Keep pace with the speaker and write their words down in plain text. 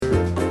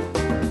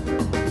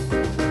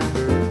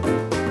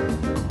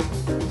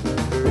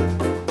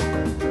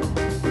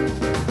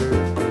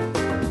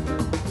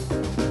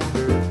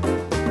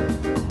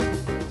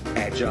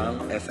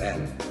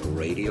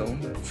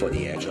for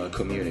the Agile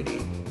community.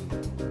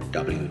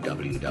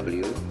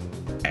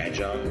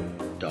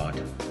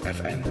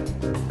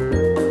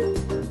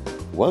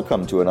 www.agile.fm.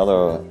 Welcome to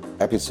another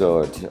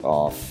episode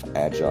of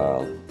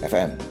Agile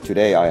FM.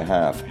 Today I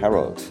have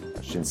Harold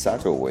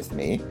Shinsato with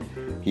me.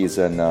 He's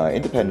an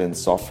independent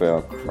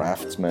software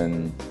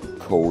craftsman,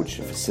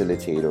 coach,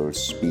 facilitator,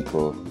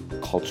 speaker,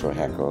 culture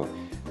hacker.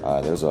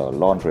 There's a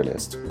laundry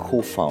list,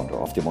 co-founder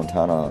of the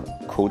Montana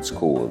Code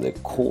School, the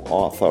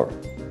co-author,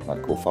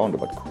 not co-founder,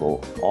 but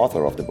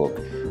co-author of the book,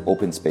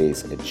 Open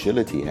Space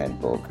Agility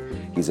Handbook.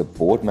 He's a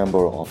board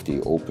member of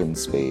the Open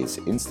Space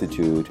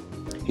Institute.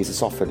 He's a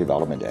software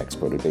development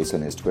expert, based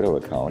on his Twitter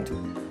account,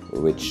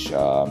 which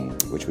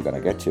we're going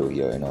to get to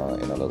here in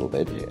a little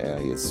bit.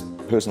 His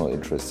personal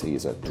interests,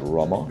 he's a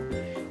drummer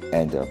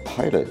and a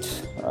pilot.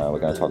 We're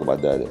going to talk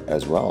about that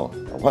as well.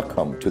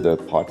 Welcome to the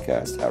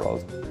podcast,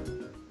 Harold.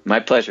 My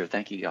pleasure.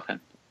 Thank you,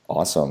 Jochen.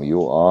 Awesome.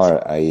 You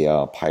are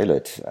a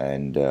pilot,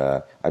 and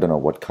I don't know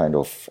what kind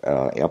of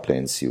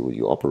airplanes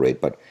you operate,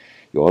 but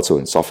you're also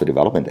a software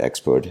development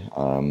expert.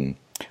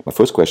 My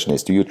first question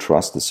is, do you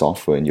trust the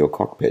software in your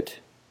cockpit?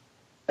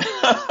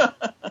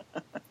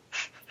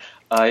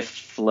 I've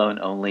flown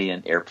only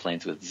in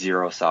airplanes with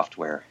zero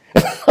software.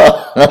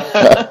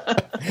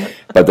 But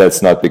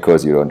that's not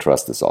because you don't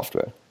trust the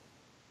software.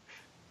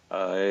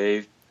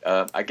 I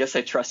guess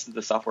I trusted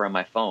the software on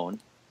my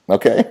phone.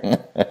 Okay.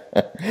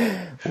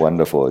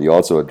 Wonderful. You're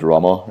also a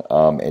drummer.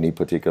 Any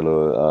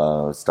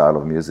particular style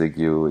of music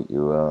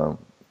you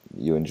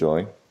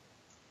enjoy?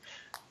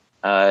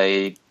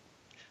 I'm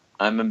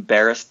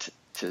embarrassed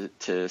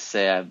to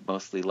say I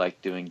mostly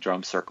like doing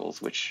drum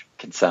circles, which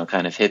can sound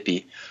kind of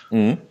hippie,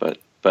 but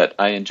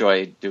I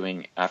enjoy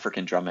doing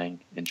African drumming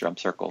in drum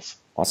circles.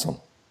 Awesome.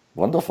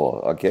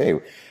 Wonderful.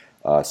 Okay.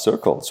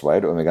 Circles,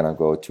 right? And we're going to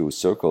go to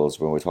circles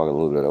when we talk a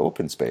little bit of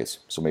open space.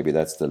 So maybe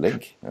that's the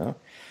link. Yeah?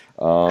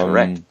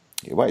 Correct.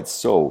 Right.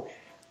 So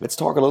let's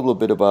talk a little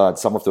bit about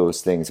some of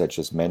those things I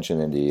just mentioned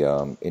in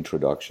the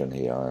introduction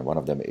here. And one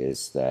of them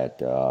is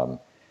that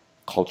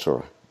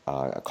culture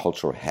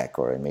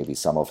hacker, and maybe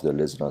some of the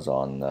listeners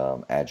on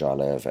Agile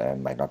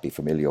FM might not be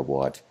familiar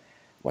what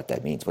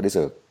that means. What is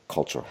a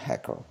culture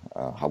hacker?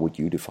 How would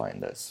you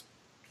define this?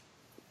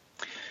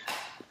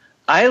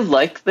 I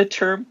like the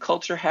term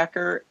culture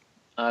hacker.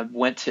 I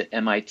went to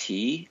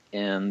MIT,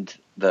 and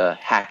the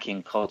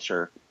hacking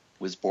culture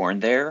was born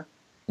there.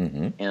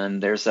 Mm-hmm.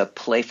 And there's a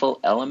playful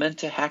element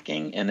to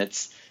hacking, and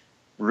it's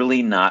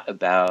really not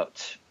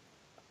about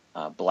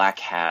black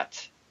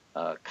hat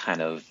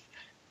kind of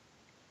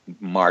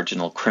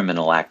marginal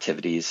criminal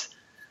activities.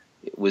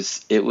 It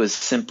was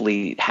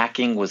simply,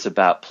 hacking was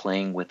about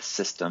playing with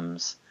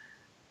systems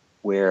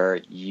where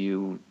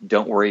you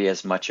don't worry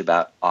as much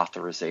about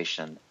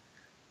authorization,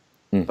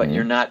 but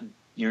you're not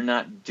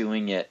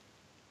doing it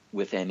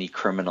with any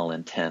criminal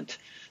intent.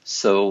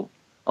 So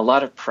a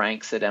lot of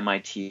pranks at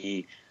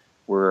MIT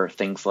were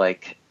things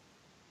like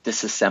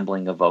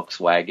disassembling a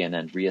Volkswagen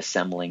and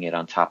reassembling it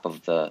on top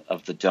of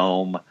the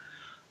dome.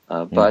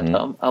 But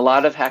a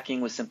lot of hacking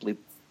was simply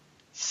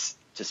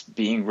just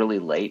being really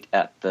late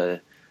at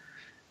the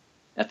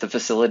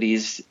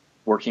facilities,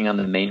 working on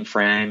the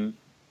mainframe.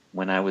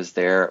 When I was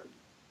there,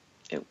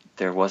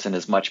 there wasn't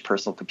as much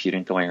personal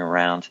computing going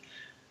around,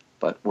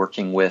 but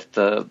working with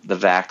the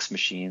VAX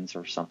machines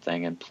or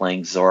something and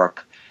playing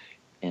Zork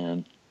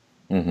and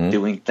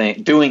doing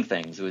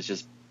things. It was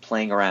just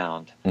playing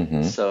around.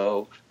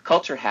 So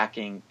culture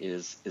hacking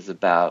is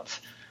about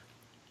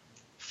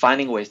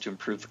finding ways to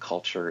improve the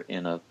culture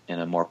in a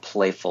more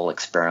playful,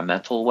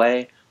 experimental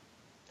way.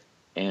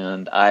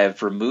 And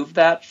I've removed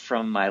that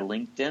from my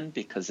LinkedIn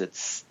because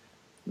it's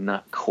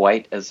not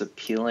quite as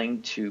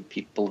appealing to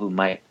people who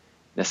might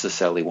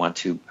necessarily want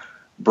to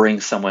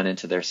bring someone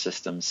into their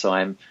system. So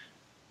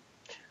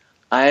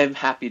I'm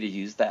happy to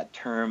use that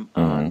term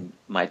on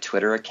my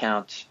Twitter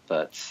account,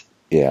 but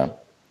yeah,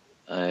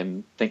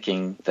 I'm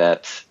thinking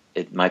that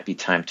it might be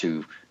time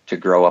to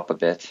grow up a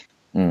bit.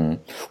 Well,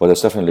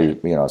 there's definitely,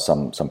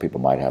 some people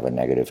might have a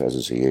negative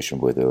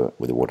association with the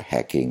word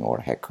hacking or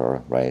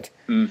hacker, right?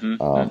 And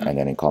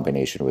then in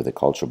combination with the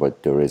culture,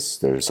 but there is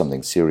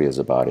something serious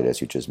about it, as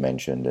you just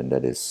mentioned, and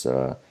that is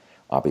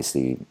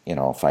obviously,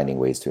 finding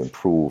ways to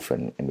improve,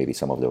 and maybe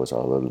some of those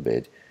are a little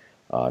bit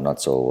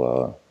not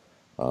so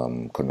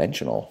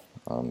conventional.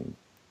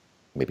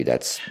 Maybe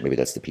that's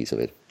the piece of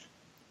it.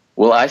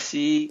 Well, I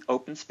see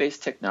open space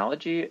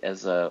technology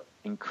as a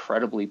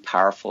incredibly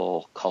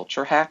powerful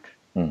culture hack.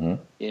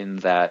 In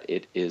that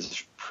it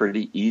is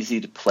pretty easy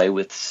to play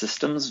with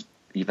systems,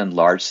 even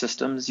large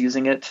systems,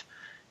 using it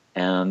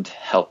and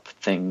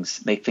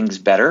make things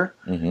better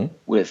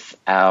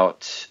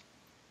without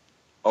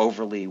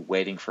overly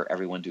waiting for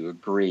everyone to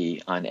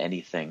agree on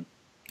anything.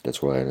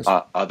 That's right.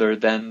 Other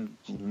than,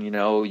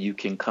 you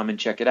can come and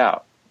check it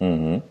out.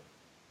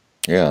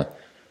 Yeah.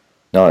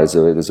 No,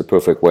 it's a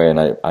perfect way. And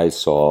I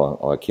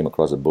came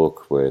across a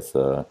book with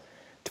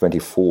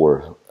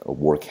 24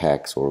 work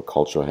hacks or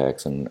culture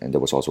hacks, and there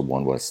was also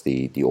one was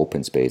the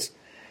open space,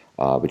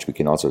 which we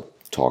can also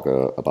talk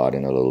about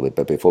in a little bit.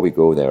 But before we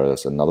go there,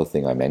 there's another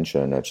thing I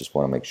mentioned. I just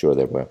want to make sure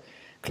that we're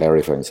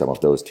clarifying some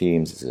of those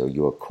teams. So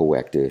you're a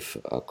co-active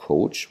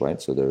coach,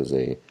 right? So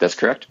That's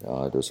correct.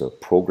 There's a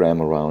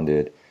program around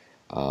it.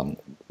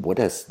 What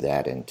does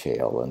that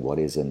entail, and what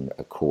is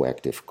a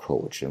co-active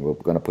coach? And we're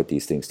going to put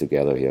these things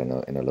together here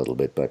in a little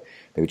bit, but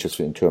maybe just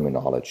in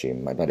terminology.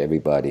 Not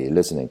everybody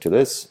listening to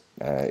this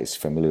is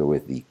familiar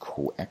with the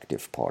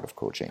co-active part of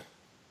coaching.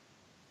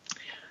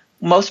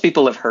 Most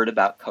people have heard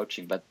about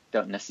coaching, but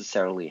don't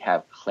necessarily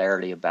have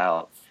clarity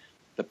about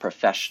the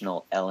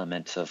professional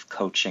element of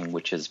coaching,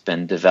 which has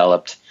been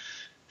developed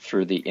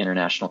through the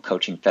International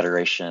Coaching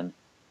Federation.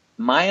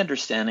 My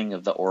understanding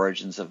of the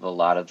origins of a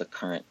lot of the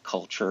current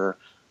culture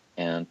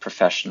and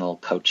professional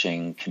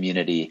coaching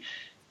community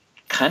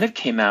kind of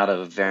came out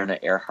of Werner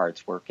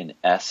Erhard's work in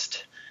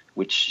EST,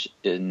 which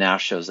now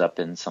shows up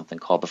in something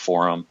called the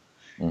Forum.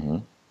 Mm-hmm.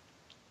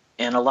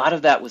 And a lot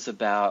of that was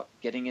about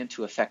getting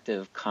into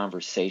effective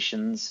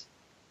conversations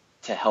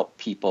to help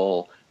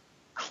people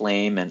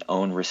claim and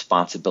own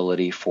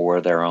responsibility for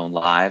their own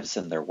lives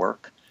and their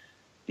work.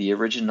 The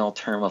original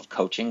term of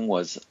coaching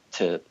was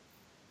to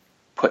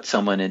put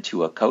someone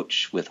into a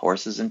coach with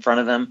horses in front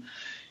of them,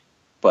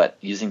 but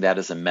using that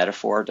as a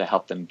metaphor to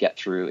help them get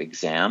through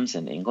exams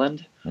in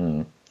England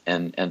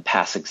and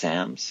pass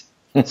exams.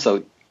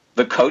 So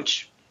the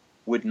coach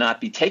would not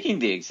be taking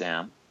the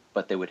exam,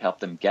 but they would help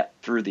them get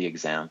through the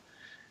exam.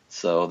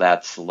 So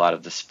that's a lot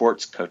of the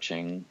sports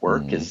coaching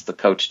work is the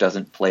coach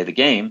doesn't play the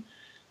game,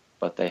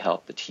 but they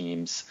help the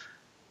teams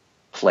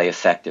play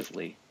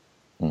effectively.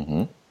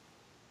 Mm-hmm.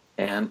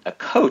 And a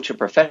coach, a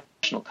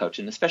professional coach,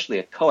 and especially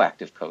a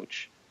co-active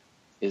coach,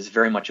 is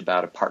very much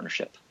about a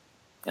partnership.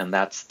 And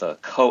that's the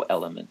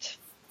co-element.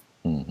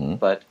 Mm-hmm.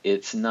 But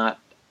it's not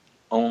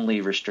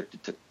only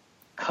restricted to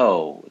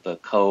co. The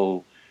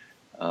co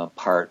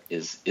part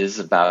is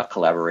about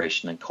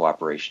collaboration and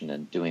cooperation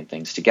and doing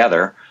things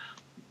together.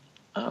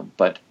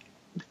 But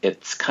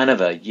it's kind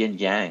of a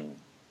yin-yang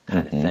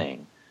kind of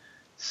thing.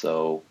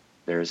 So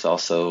there's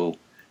also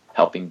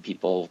helping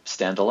people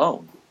stand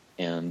alone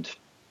and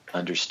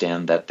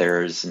understand that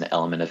there's an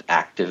element of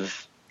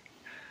active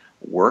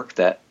work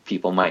that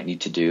people might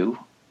need to do.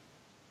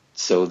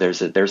 So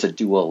there's a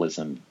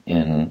dualism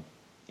in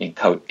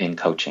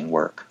coaching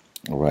work.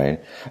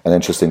 Right. An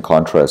interesting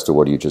contrast to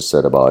what you just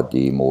said about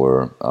the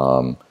more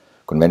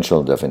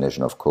conventional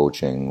definition of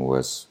coaching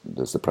was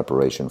there's the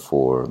preparation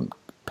for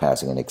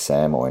passing an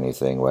exam or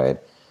anything, right?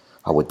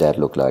 How would that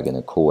look like in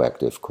a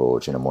co-active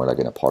coach, more like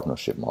in a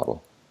partnership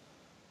model?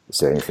 Is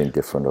there anything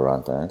different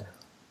around that?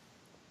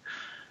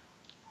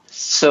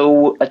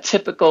 So a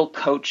typical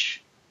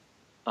coach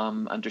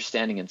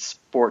understanding in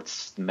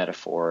sports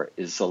metaphor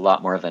is a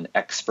lot more of an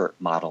expert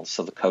model.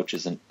 So the coach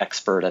is an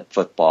expert at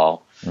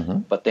football,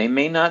 but they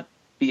may not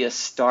be a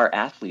star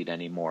athlete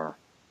anymore.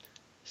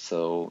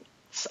 So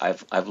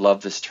I've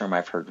loved this term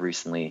I've heard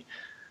recently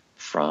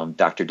from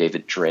Dr.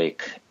 David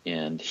Drake,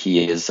 and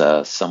he is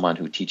someone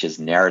who teaches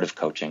narrative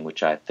coaching,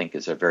 which I think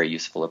is a very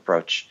useful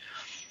approach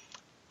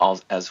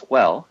as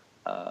well,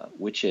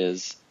 which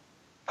is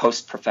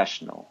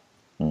post-professional.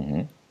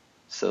 Mm-hmm.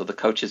 So the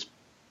coach is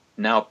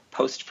now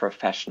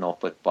post-professional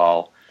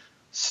football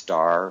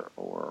star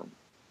or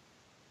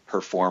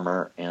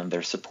performer, and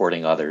they're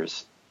supporting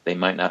others. They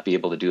might not be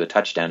able to do a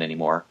touchdown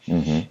anymore,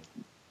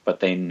 but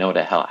they know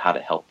how to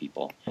help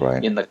people.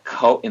 Right. In the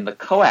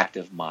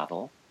coactive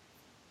model,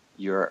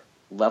 your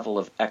level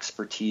of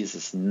expertise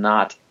is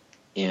not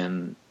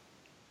in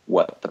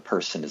what the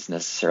person is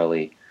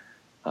necessarily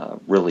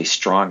really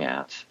strong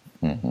at,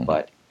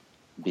 but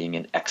being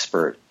an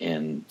expert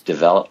in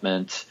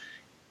development,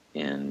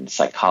 in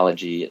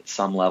psychology at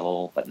some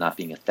level, but not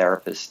being a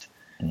therapist,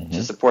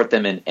 to support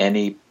them in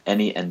any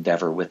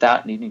endeavor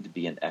without needing to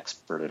be an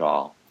expert at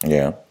all.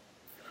 Yeah.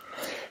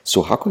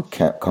 So how could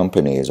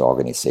companies,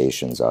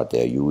 organizations out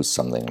there use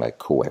something like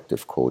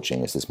coactive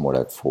coaching? Is this more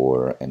like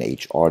for an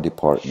HR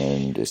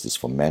department? Is this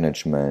for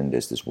management?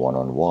 Is this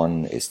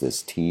one-on-one? Is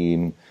this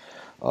team?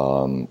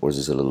 Or is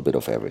this a little bit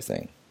of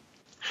everything?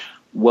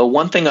 Well,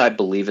 one thing I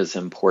believe is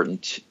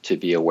important to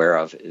be aware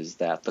of is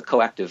that the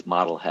coactive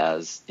model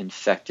has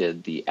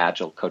infected the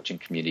Agile coaching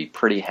community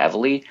pretty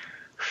heavily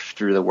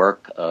through the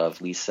work of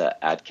Lisa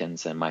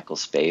Adkins and Michael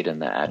Spade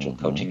and the Agile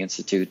Coaching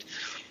Institute.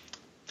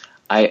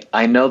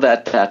 I know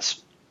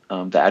that's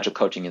the Agile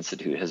Coaching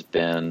Institute has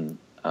been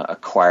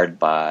acquired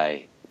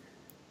by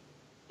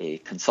a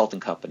consulting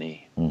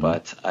company,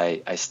 but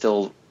I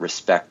still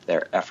respect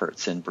their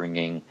efforts in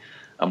bringing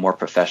a more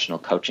professional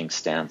coaching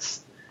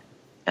stance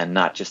and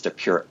not just a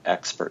pure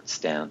expert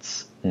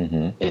stance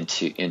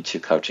into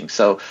coaching.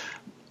 So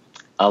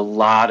a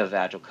lot of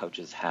Agile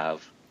coaches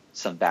have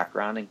some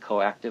background in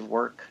coactive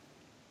work,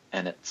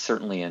 and it's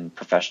certainly in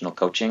professional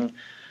coaching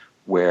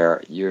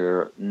where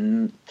you're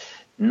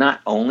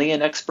not only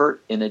an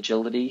expert in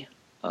agility,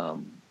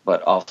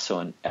 but also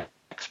an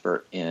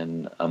expert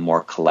in a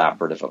more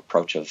collaborative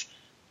approach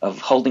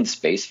of holding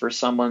space for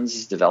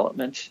someone's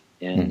development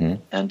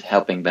and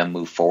helping them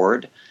move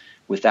forward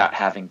without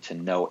having to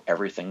know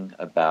everything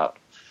about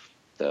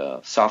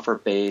the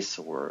software base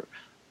or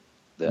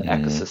the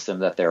ecosystem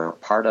that they're a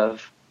part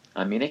of.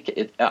 I mean,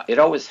 it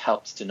always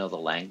helps to know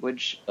the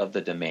language of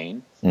the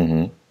domain,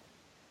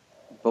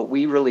 but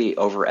we really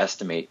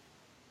overestimate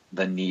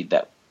the need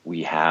that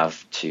we have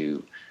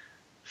to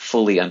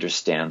fully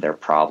understand their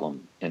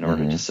problem in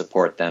order to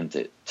support them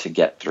to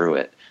get through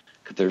it.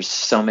 'Cause there's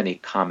so many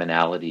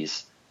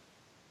commonalities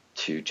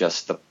to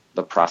just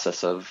the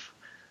process of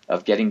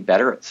getting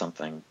better at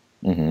something,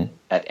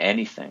 at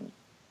anything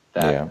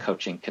that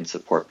coaching can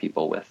support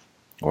people with.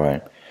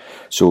 Right.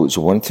 So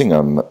one thing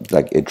I'm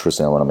like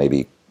interested, I want to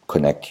maybe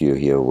connect you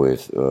here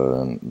with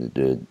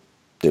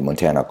the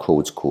Montana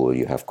Code School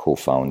you have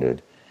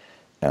co-founded.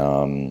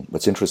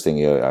 What's interesting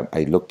here,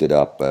 I looked it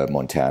up.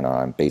 Montana,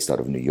 I'm based out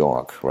of New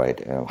York, right?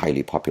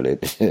 Highly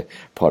populated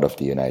part of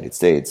the United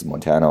States.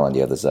 Montana, on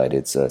the other side,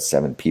 it's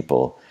 7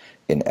 people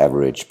in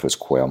average per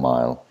square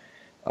mile.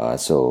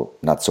 So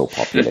not so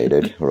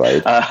populated,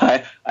 right?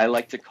 I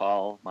like to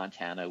call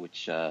Montana,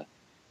 which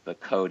the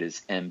code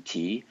is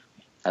MT.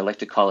 I like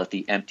to call it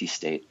the empty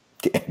state.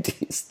 The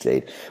empty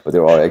state. But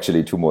there are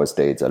actually 2 more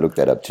states, I looked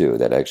that up too,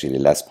 that are actually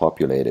less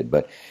populated.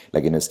 But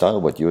like in the style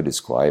of what you're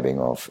describing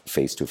of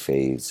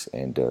face-to-face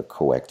and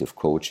coactive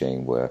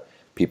coaching where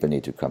people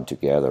need to come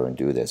together and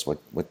do this,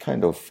 what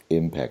kind of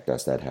impact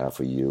does that have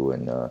for you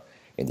in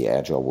the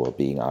Agile world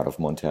being out of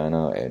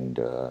Montana and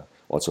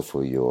also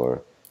for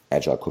your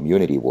Agile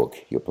community work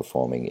you're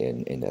performing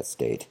in that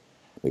state?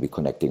 Maybe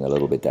connecting a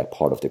little bit that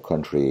part of the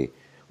country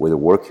with the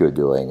work you're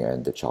doing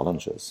and the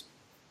challenges.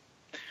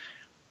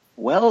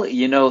 Well,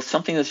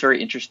 something that's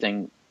very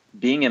interesting,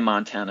 being in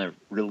Montana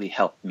really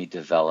helped me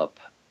develop.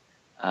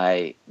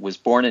 I was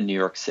born in New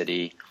York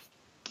City.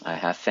 I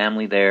have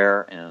family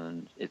there,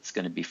 and it's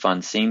going to be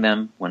fun seeing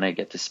them when I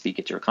get to speak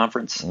at your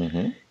conference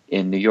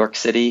in New York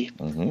City.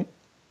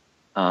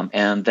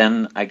 And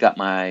then I got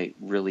my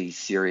really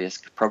serious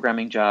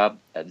programming job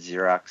at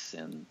Xerox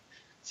in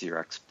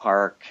Xerox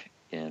Park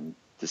in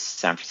the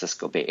San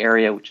Francisco Bay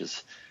Area, which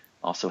is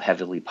also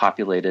heavily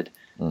populated.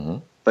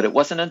 But it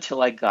wasn't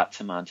until I got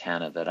to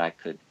Montana that I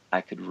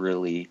could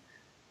really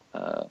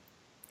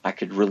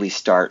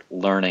start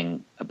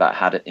learning about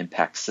how to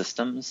impact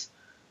systems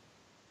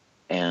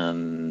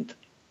and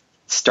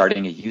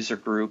starting a user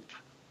group,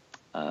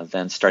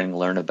 then starting to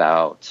learn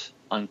about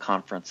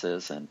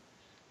unconferences and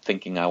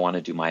thinking I want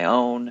to do my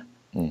own.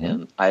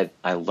 And I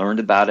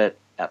learned about it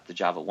at the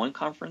Java One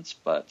conference,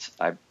 but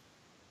I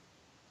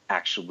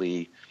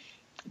actually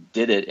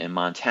did it in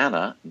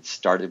Montana and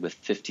started with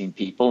 15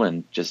 people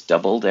and just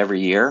doubled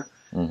every year.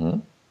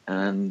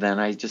 And then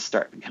I just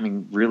started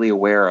becoming really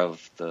aware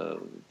of the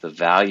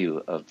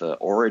value of the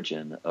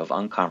origin of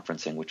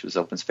unconferencing, which was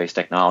open space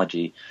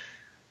technology.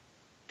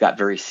 Got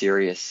very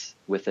serious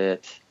with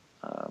it.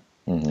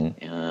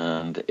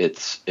 And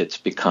it's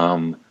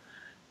become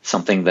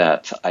something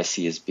that I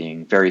see as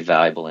being very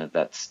valuable, and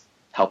that's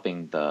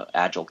helping the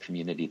Agile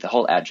community, the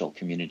whole Agile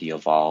community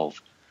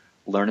evolve,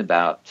 learn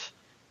about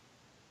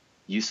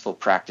useful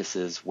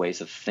practices,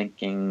 ways of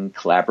thinking,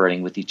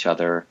 collaborating with each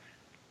other.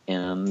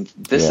 And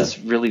this is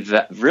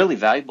really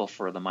valuable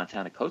for the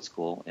Montana Code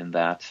School in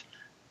that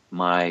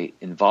my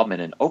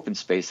involvement in open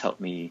space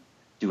helped me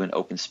do an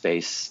open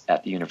space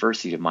at the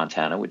University of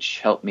Montana, which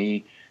helped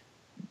me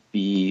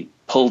be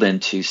pulled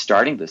into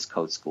starting this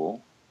code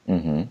school.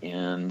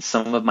 And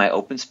some of my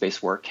open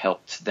space work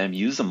helped them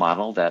use a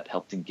model that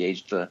helped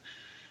engage the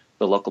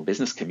local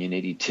business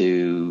community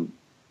to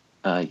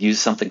use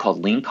something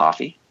called Lean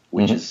Coffee,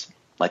 which is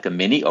like a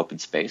mini open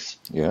space.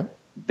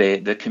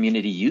 The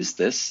community used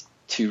this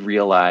to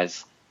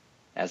realize,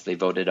 as they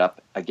voted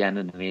up again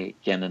and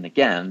again and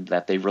again,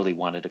 that they really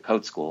wanted a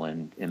code school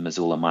in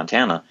Missoula,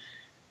 Montana.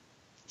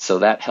 So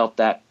that helped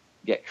that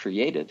get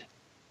created.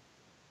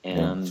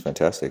 And it's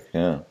fantastic,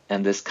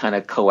 And this kind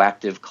of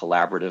coactive,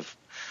 collaborative,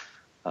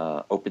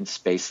 open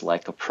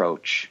space-like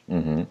approach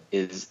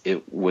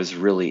was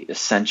really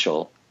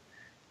essential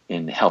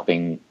in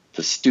helping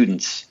the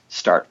students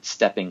start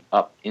stepping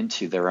up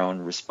into their own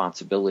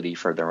responsibility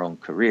for their own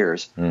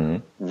careers,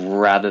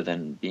 rather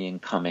than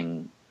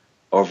becoming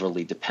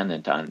overly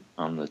dependent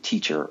on the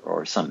teacher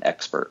or some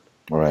expert.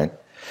 Right.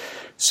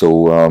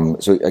 So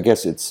I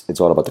guess it's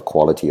all about the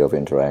quality of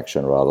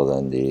interaction rather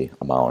than the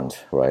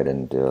amount, right?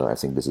 And I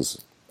think this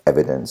is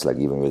evidence. Like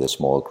even with a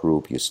small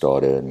group you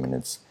started, I mean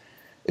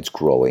it's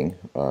growing,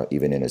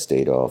 even in a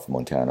state of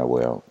Montana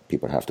where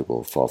people have to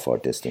go far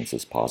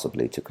distances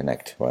possibly to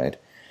connect, right?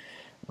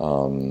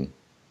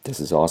 This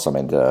is awesome.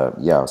 And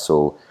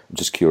so I'm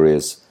just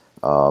curious,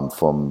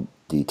 from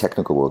the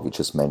technical work you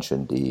just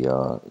mentioned, the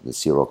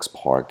Xerox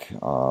Park,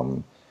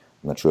 I'm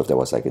not sure if that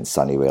was like in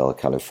Sunnyvale,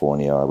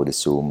 California, I would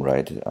assume,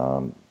 right?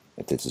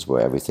 This is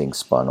where everything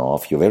spun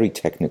off. You're a very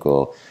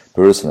technical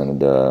person,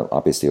 and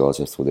obviously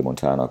also through the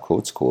Montana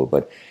Code School,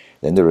 but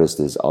then there is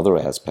this other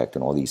aspect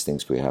and all these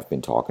things we have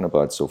been talking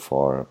about so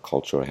far: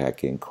 culture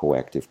hacking,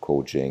 coactive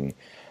coaching,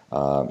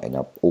 and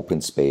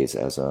open space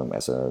as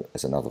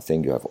another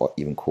thing. You have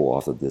even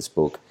co-authored this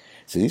book.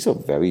 So these are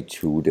very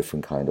 2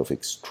 different kind of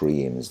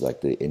extremes,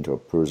 like the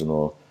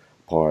interpersonal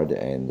part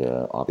and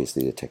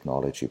obviously the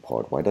technology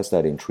part. Why does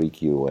that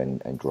intrigue you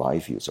and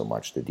drive you so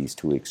much to these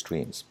two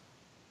extremes?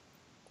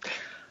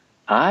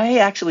 I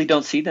actually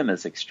don't see them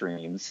as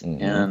extremes,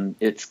 and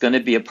it's going to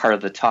be a part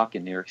of the talk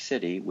in New York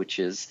City, which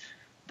is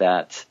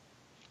that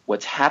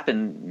what's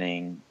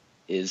happening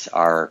is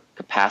our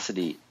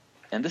capacity,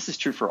 and this is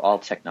true for all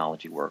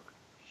technology work.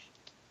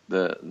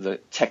 The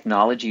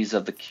technologies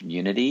of the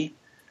community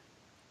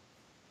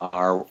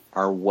are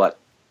what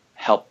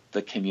help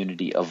the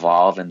community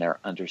evolve in their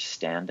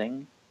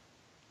understanding.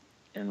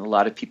 And a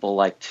lot of people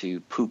like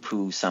to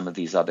poo-poo some of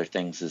these other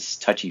things as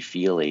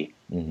touchy-feely.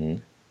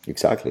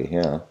 Exactly,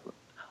 yeah.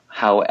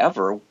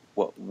 However,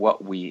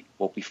 what we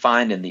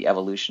find in the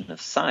evolution of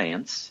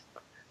science,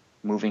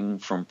 moving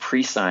from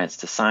pre-science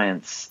to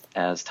science,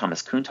 as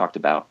Thomas Kuhn talked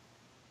about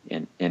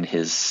in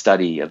his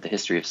study of the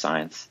history of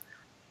science,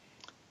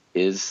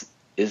 is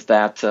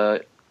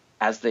that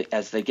as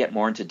they get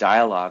more into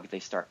dialogue, they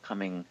start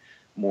coming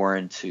more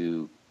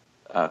into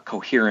a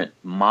coherent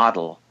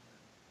model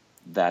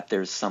that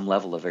there's some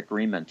level of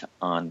agreement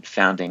on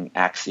founding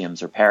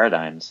axioms or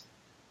paradigms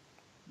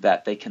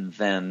that they can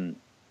then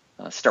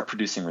start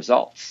producing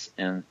results.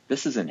 And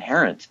this is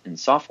inherent in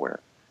software.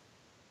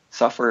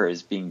 Software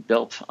is being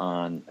built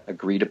on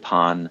agreed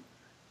upon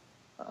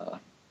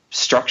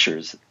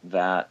structures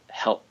that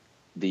help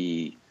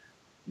the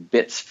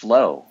bits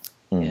flow.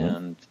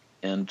 And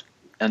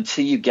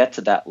until you get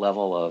to that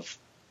level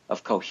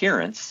of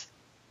coherence,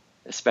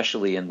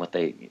 especially in what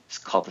they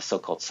call the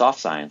so-called soft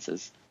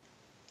sciences,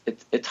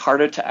 it's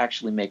harder to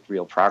actually make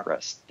real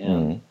progress.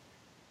 And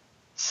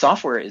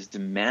software is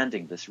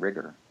demanding this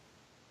rigor.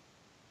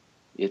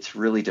 It's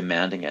really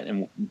demanding it.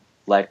 And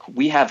like,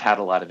 we have had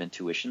a lot of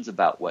intuitions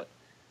about what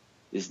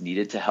is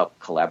needed to help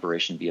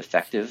collaboration be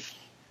effective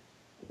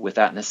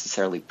without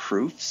necessarily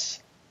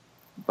proofs.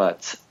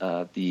 But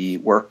the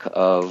work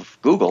of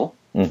Google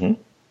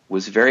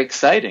was very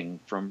exciting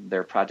from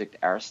their Project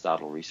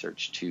Aristotle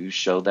research to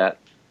show that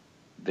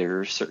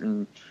there's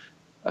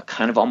a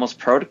kind of almost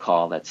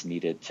protocol that's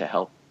needed to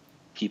help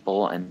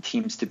people and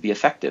teams to be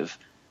effective,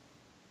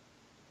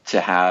 to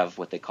have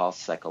what they call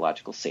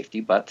psychological safety,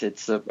 but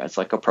it's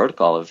like a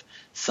protocol of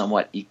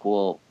somewhat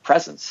equal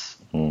presence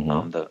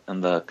on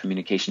the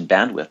communication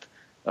bandwidth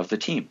of the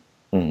team.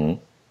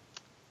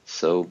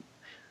 So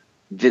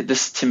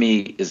this to me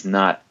is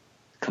not,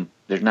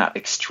 they're not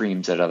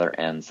extremes at other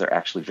ends. They're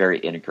actually very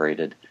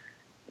integrated,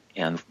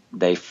 and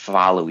they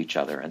follow each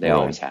other, and they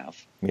always have.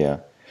 Yeah.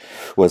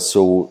 Well,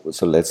 so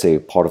let's say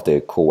part of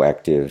the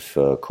coactive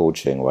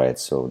coaching, right?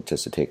 So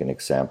just to take an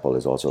example,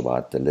 is also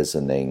about the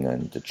listening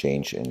and the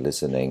change in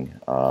listening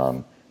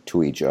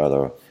to each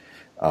other.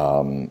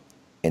 And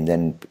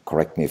then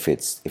correct me if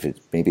it's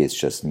maybe it's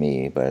just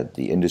me, but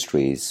the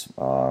industries,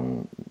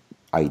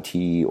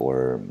 IT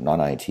or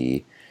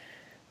non-IT,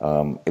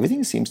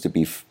 everything seems to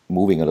be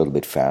moving a little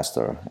bit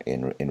faster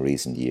in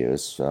recent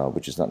years,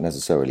 which is not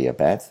necessarily a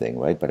bad thing,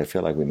 right? But I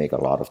feel like we make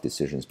a lot of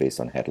decisions based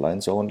on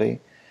headlines only.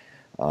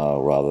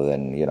 Rather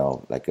than,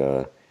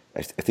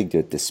 I think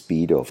that the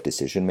speed of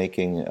decision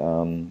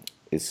making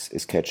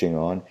is catching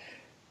on.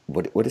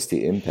 What is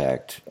the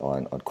impact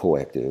on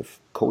coactive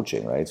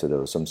coaching, right? So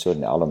there are some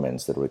certain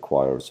elements that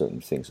require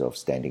certain things of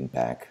standing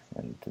back,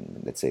 and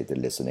let's say the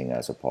listening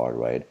as a part,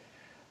 right?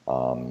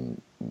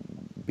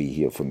 Be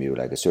here from you,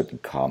 like a certain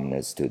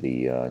calmness to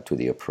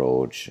the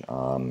approach.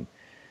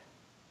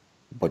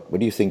 But what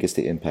do you think is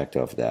the impact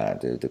of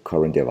that, the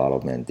current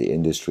development, the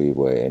industry,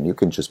 and you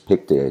can just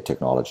pick the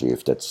technology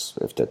if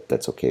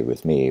that's okay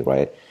with me,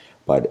 right?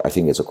 But I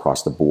think it's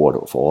across the board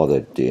for all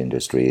the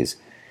industries.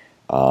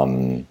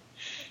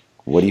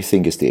 What do you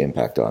think is the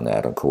impact on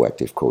that, on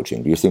coactive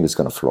coaching? Do you think it's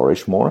going to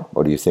flourish more,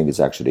 or do you think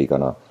it's actually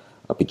going to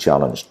be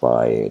challenged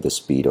by the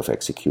speed of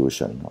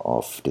execution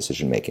of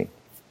decision making?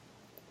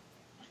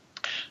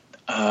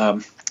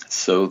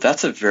 So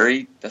that's a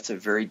very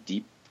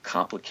deep,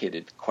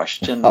 complicated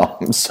question. Oh,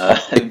 I'm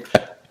sorry.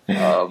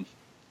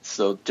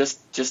 So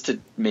just to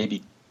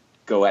maybe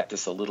go at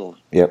this a little.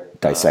 Yep,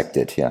 dissect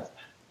it. Yeah.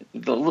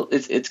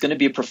 It's going to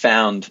be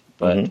profound,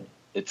 but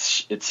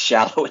it's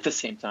shallow at the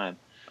same time,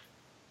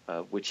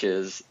 which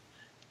is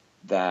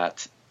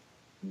that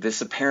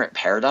this apparent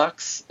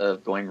paradox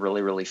of going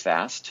really, really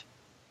fast,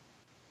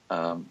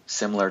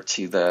 similar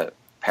to the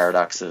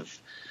paradox of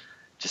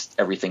just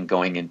everything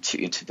going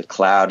into the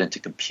cloud, into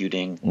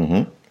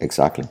computing.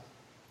 Exactly.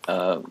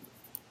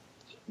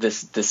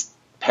 This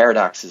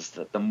paradox is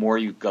that the more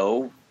you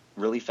go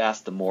really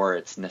fast, the more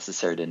it's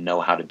necessary to know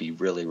how to be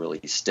really,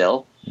 really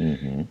still.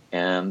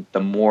 And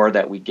the more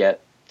that we get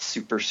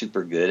super,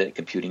 super good at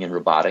computing and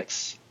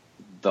robotics,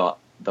 the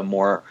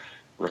more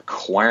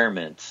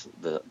requirement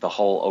the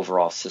whole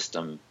overall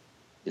system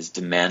is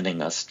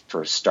demanding us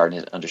for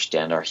starting to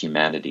understand our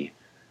humanity.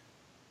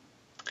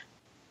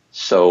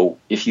 So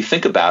if you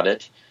think about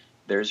it,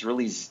 there's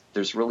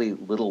really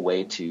little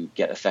way to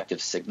get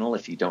effective signal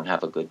if you don't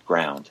have a good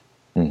ground.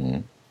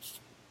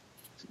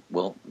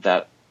 Well,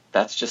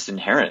 that's just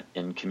inherent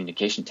in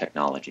communication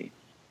technology.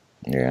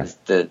 Yeah.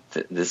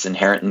 This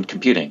inherent in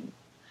computing.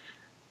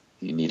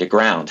 You need a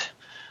ground.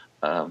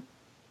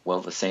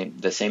 well, the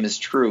same is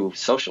true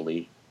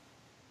socially.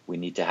 We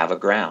need to have a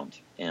ground,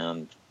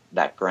 and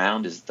that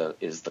ground is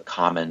the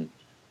common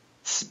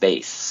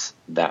space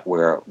that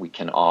where we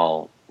can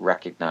all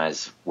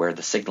recognize where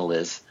the signal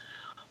is.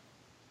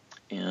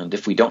 And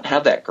if we don't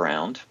have that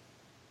ground,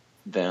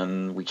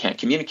 then we can't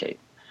communicate,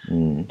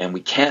 and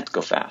we can't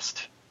go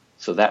fast.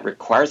 So that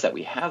requires that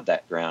we have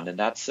that ground, and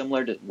that's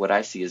similar to what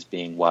I see as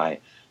being why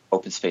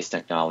open space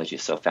technology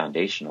is so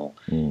foundational,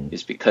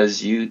 is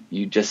because you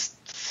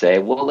just say,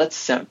 well,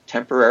 let's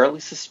temporarily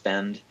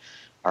suspend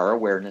our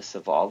awareness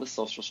of all the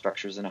social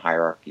structures and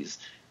hierarchies,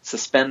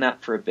 suspend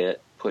that for a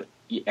bit, put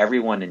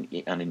everyone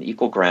on an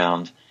equal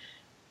ground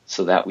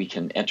so that we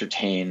can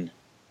entertain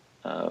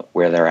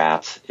where they're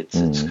at.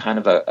 It's kind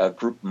of a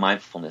group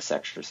mindfulness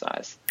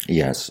exercise.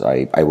 Yes,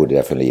 I would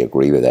definitely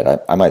agree with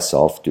that. I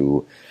myself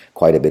do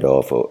quite a bit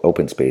of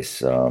open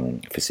space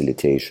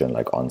facilitation,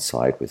 like on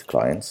site with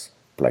clients,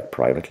 like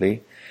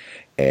privately,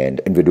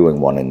 and we're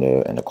doing one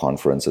in a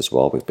conference as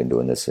well. We've been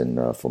doing this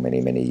for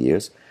many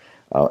years,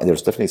 and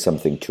there's definitely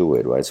something to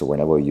it, right? So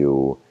whenever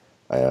you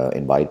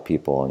invite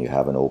people and you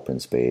have an open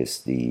space,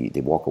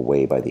 they walk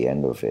away by the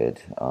end of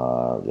it.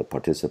 The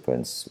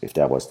participants, if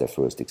that was their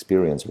first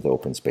experience with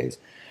open space,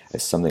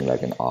 as something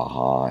like an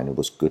aha, and it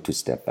was good to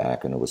step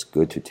back, and it was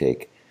good to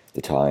take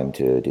the time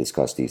to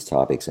discuss these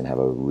topics and have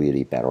a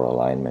really better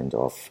alignment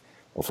of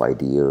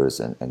ideas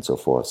and so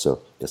forth.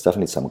 So there's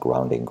definitely some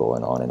grounding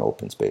going on in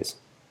open space.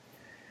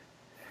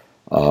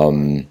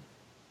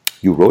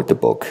 You wrote the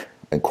book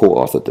and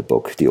co-authored the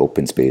book, the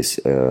Open Space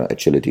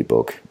Agility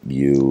book.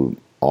 You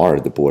are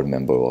the board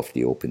member of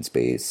the Open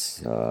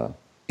Space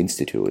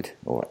Institute,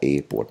 or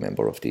a board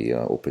member of the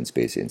Open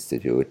Space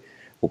Institute.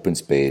 Open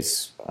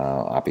space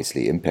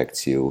obviously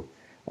impacts you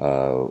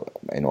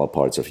in all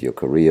parts of your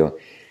career.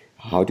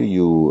 How do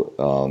you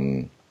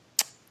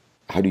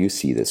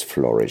see this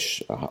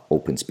flourish,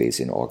 open space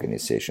in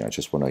organization? I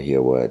just want to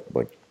hear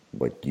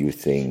what you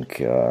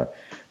think,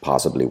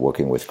 possibly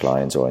working with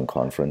clients or in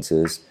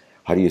conferences.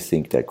 How do you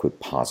think that could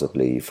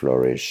possibly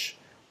flourish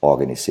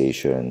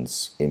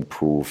organizations,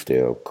 improve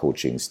their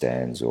coaching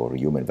stance or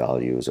human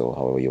values, or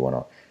however you want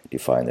to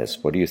define this?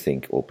 What do you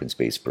think open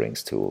space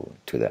brings to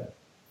them?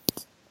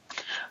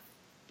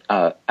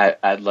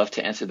 I'd love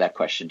to answer that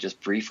question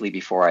just briefly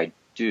before I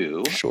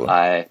do. Sure.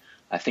 I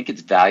think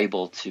it's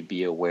valuable to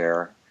be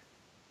aware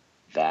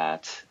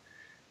that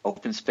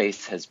open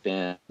space has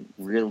been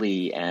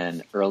really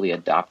an early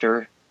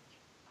adopter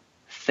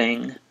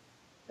thing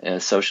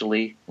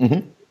socially,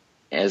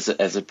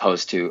 as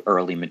opposed to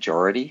early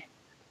majority.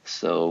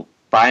 So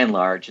by and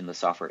large in the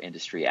software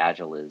industry,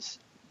 Agile is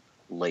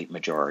late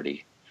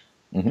majority.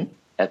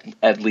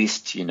 At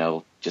least,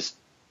 just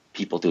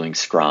people doing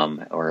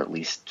Scrum, or at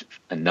least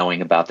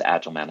knowing about the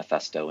Agile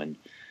Manifesto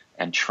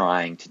and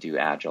trying to do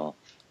Agile.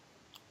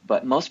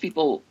 But most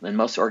people and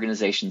most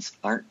organizations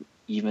aren't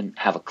even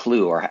have a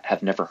clue or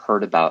have never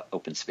heard about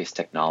open space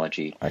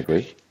technology. I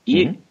agree.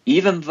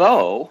 Even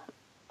though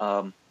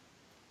all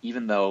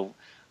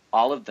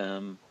of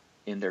them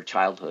in their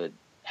childhood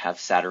have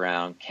sat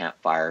around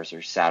campfires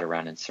or sat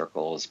around in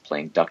circles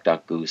playing Duck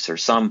Duck Goose or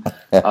some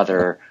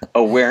other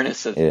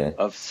awareness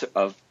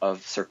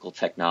of circle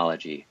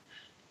technology,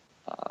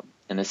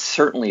 and it's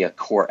certainly a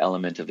core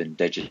element of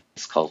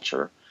indigenous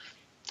culture.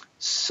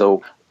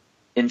 So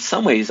in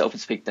some ways, open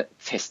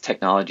space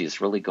technology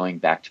is really going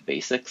back to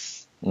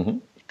basics.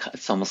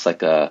 It's almost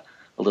like a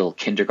little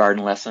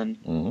kindergarten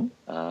lesson.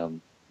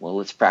 Well,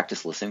 let's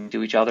practice listening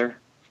to each other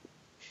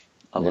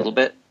a little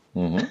bit.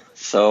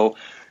 So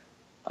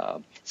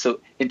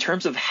in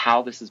terms of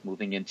how this is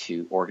moving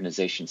into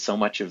organizations, so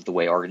much of the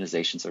way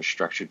organizations are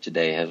structured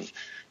today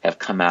have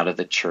come out of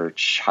the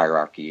church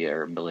hierarchy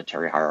or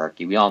military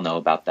hierarchy. We all know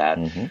about that.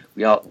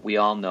 We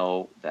all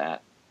know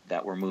that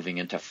we're moving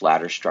into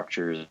flatter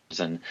structures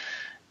and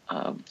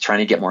trying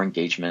to get more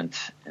engagement,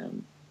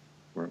 and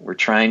we're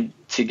trying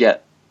to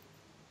get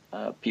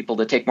people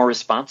to take more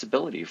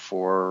responsibility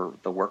for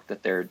the work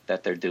that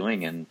they're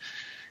doing and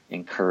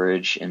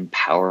encourage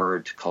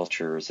empowered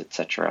cultures,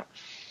 etc.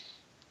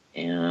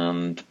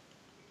 And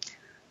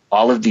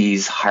all of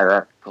these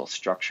hierarchical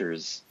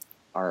structures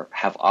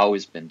have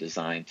always been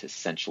designed to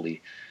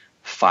essentially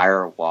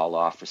fire a wall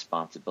off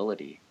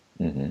responsibility.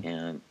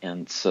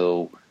 And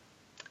so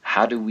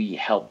how do we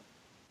help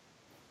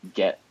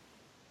get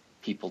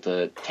people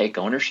to take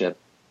ownership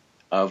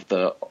of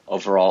the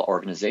overall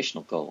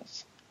organizational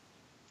goals?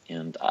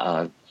 And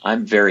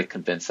I'm very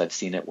convinced, I've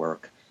seen it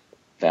work,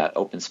 that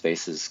open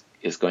space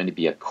is going to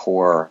be a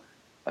core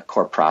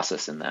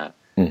process in that.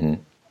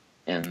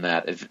 And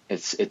that if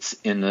it's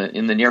in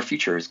the near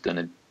future it's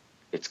going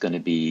to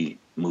be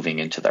moving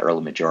into the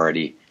early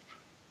majority,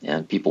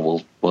 and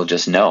people will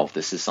just know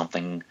this is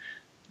something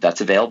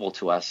that's available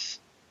to us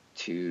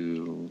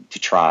to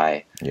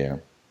try. Yeah,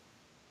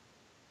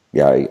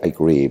 I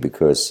agree,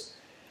 because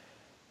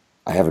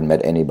I haven't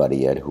met anybody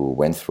yet who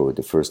went through it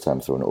the first time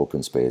through an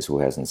open space who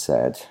hasn't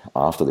said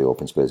after the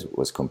open space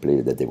was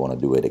completed that they want to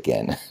do it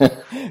again.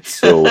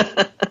 So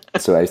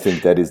So I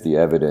think that is the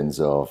evidence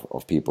of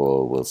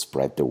people will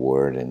spread the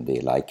word and they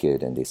like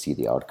it and they see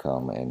the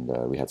outcome. And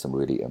we had some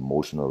really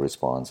emotional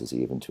responses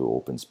even to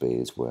open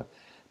space where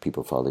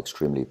people felt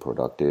extremely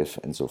productive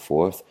and so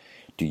forth.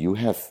 Do you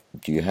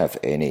have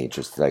any,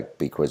 just like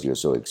because you're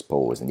so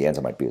exposed, and the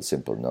answer might be a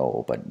simple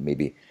no, but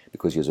maybe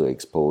because you're so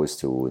exposed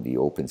to the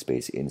Open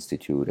Space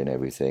Institute and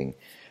everything,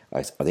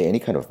 are there any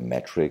kind of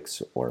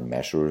metrics or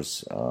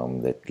measures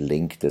that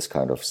link this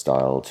kind of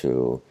style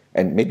to,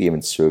 and maybe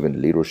even servant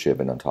leadership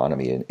and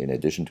autonomy in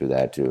addition to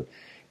that, to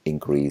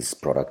increase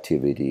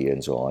productivity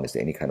and so on? Is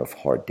there any kind of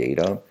hard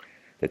data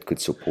that could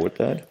support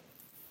that?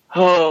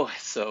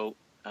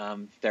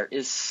 There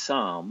is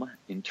some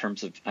in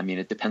terms of, I mean,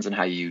 it depends on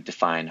how you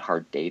define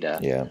hard data.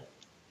 Yeah.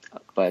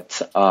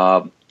 But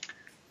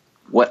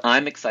what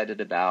I'm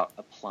excited about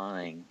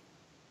applying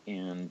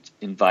and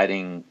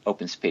inviting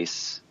open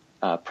space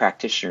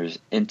practitioners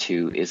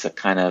into is a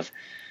kind of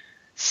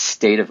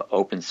state of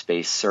open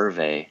space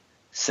survey,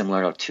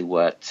 similar to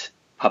what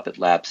Puppet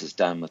Labs has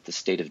done with the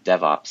state of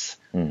DevOps,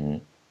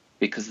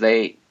 because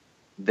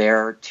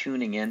they're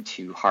tuning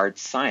into hard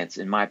science,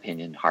 in my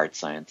opinion, hard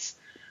science.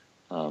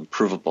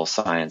 Provable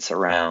science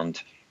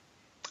around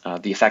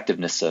the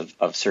effectiveness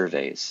of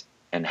surveys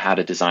and how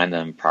to design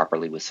them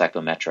properly with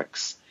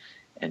psychometrics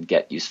and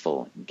get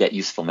useful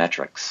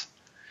metrics.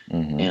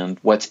 And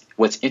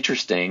what's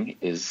interesting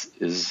is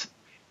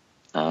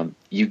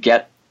you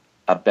get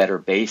a better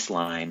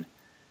baseline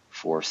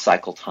for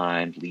cycle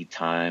time, lead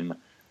time,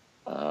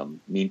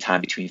 mean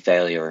time between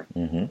failure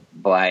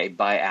by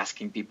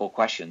asking people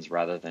questions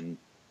rather than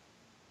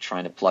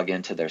trying to plug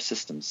into their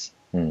systems.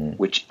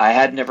 Which I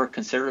had never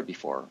considered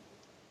before,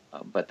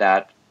 but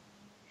the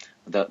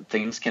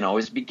things can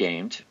always be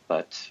gamed.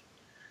 But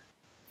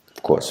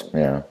of course,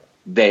 yeah,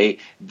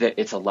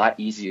 it's a lot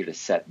easier to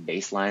set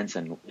baselines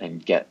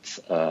and get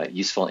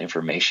useful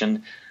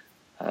information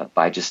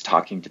by just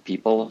talking to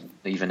people,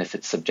 even if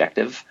it's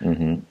subjective,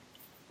 and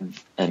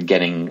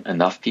getting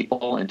enough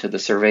people into the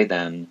survey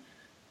than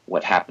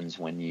what happens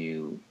when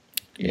you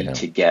need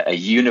to get a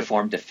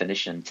uniform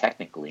definition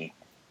technically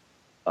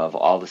of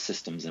all the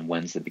systems and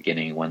when's the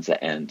beginning, when's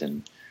the end,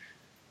 and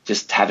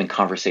just having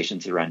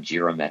conversations around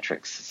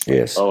geometrics.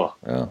 Yes.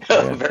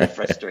 Very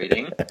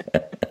frustrating.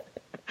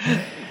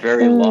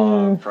 Very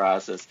long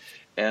process.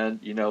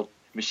 And,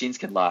 machines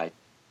can lie.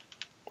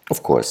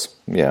 Of course,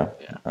 yeah.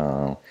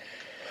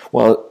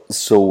 Well,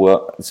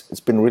 so it's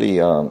been really,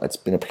 it's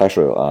been a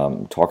pleasure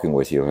talking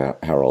with you,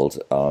 Harold.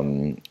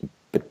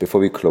 But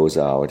before we close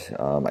out,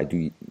 I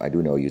do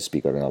know you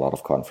speak at a lot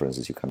of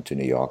conferences. You come to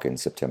New York in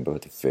September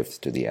the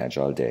 5th to the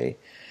Agile Day,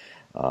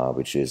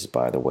 which is,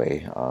 by the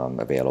way,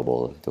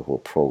 available, the whole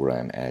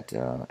program at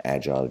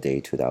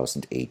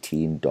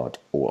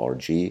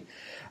agileday2018.org.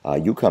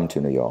 You come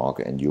to New York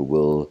and you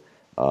will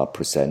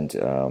present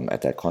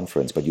at that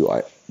conference, but you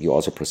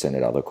also present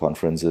at other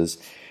conferences.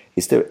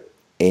 Is there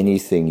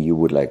anything you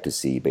would like to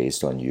see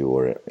based on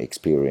your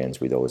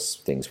experience with those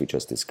things we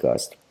just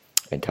discussed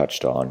and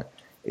touched on?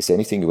 Is there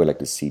anything you would like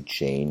to see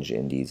change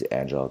in these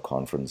Agile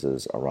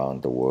conferences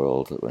around the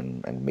world?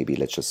 And maybe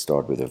let's just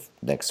start with the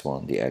next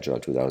one, the Agile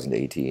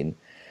 2018.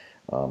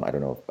 I don't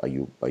know, are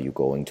you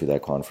going to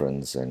that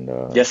conference? And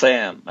yes, I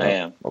am. I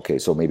am. Okay,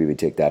 so maybe we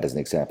take that as an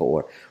example,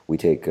 or we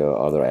take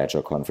other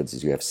Agile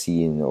conferences you have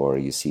seen or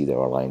you see that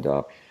are lined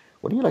up.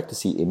 What do you like to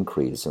see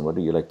increase and what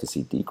do you like to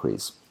see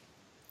decrease?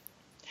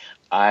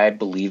 I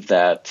believe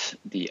that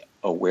the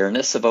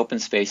awareness of open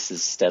space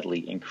is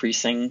steadily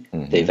increasing.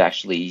 They've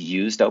actually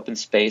used open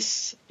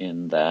space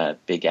in the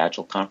big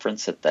Agile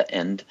conference at the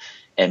end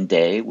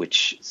day,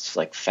 which is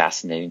like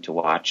fascinating to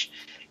watch.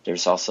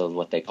 There's also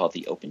what they call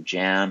the Open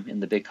Jam in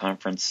the big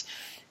conference.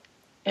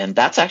 And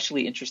that's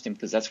actually interesting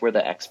because that's where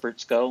the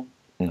experts go.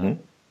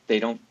 They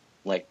don't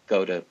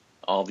go to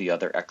all the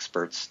other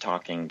experts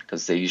talking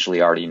because they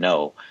usually already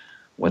know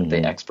what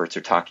the experts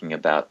are talking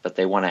about, but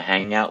they want to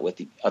hang out with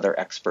the other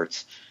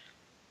experts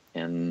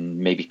and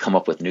maybe come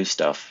up with new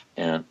stuff.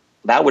 And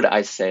that would,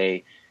 I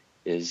say,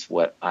 is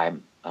what I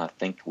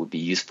think would be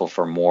useful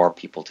for more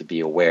people to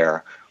be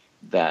aware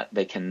that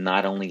they can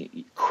not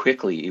only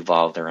quickly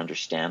evolve their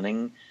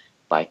understanding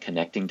by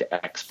connecting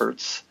to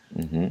experts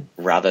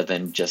rather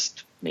than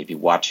just maybe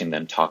watching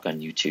them talk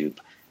on YouTube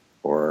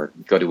or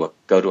go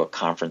to a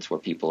conference where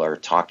people are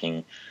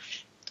talking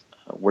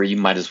where you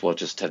might as well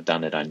just have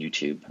done it on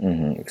YouTube.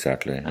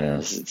 Exactly. Yeah.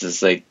 It's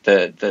just like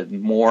the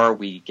more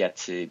we get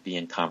to be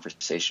in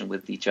conversation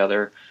with each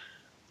other,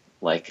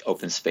 like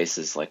open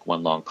spaces, like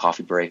one long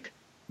coffee break,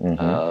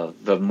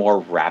 the more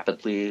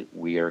rapidly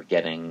we are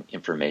getting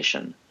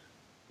information,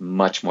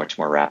 much more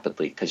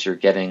rapidly, because you're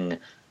getting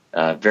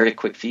very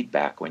quick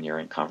feedback when you're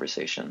in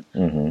conversation,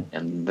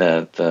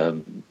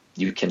 and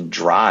you can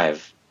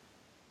drive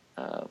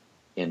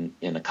in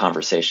a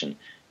conversation.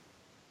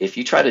 If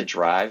you try to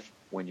drive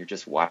when you're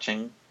just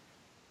watching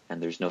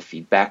and there's no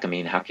feedback, I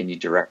mean, how can you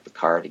direct the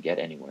car to get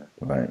anywhere?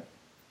 Right.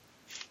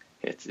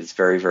 It's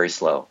very, very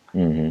slow.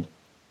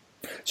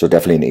 So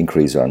definitely an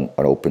increase on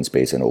open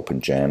space and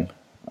open jam.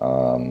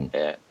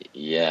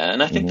 Yeah,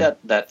 and I think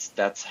Mm-hmm.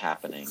 that's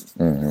happening.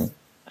 Mm-hmm.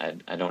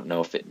 I don't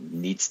know if it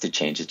needs to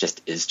change. It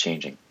just is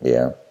changing.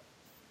 Yeah.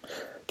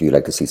 Do you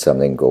like to see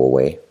something go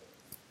away?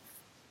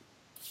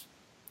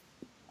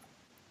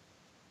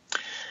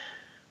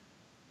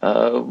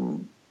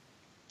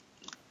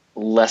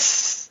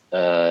 Less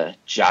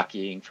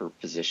jockeying for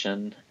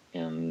position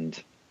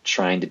and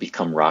trying to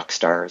become rock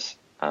stars.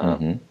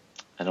 Mm-hmm.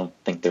 I don't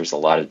think there's a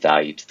lot of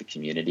value to the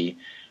community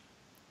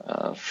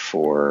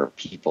for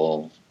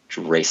people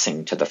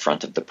racing to the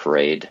front of the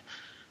parade.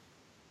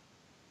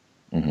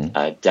 Mm-hmm.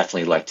 I'd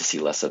definitely like to see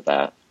less of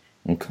that.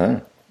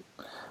 Okay.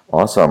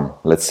 Awesome.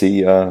 Let's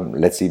see.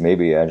 Let's see.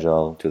 Maybe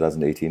Agile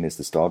 2018 is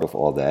the start of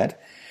all that.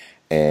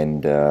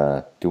 And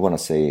do want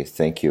to say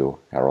thank you,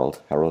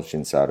 Harold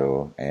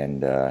Shinsato.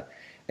 And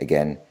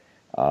again,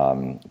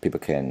 people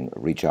can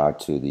reach out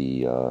to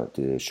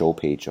the show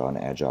page on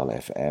Agile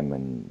FM,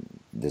 and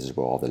this is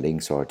where all the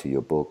links are to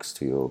your books,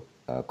 to your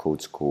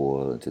code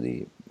school, to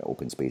the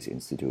Open Space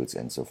Institutes,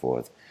 and so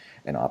forth,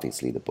 and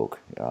obviously the book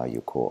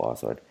you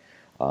co-authored.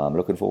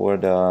 Looking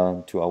forward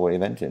to our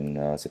event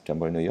in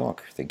September in New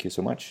York. Thank you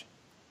so much.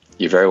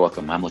 You're very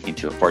welcome. I'm looking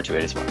forward to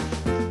it as well.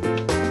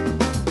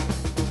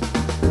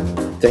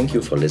 Thank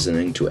you for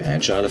listening to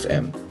Agile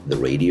FM, the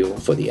radio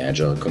for the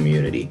Agile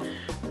community.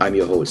 I'm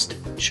your host,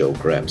 Joe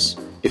Krebs.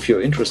 If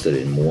you're interested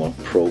in more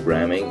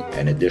programming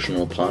and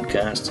additional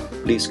podcasts,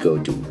 please go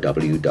to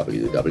www.agile.fm.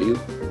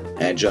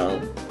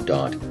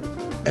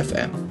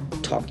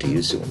 Talk to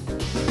you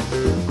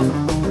soon.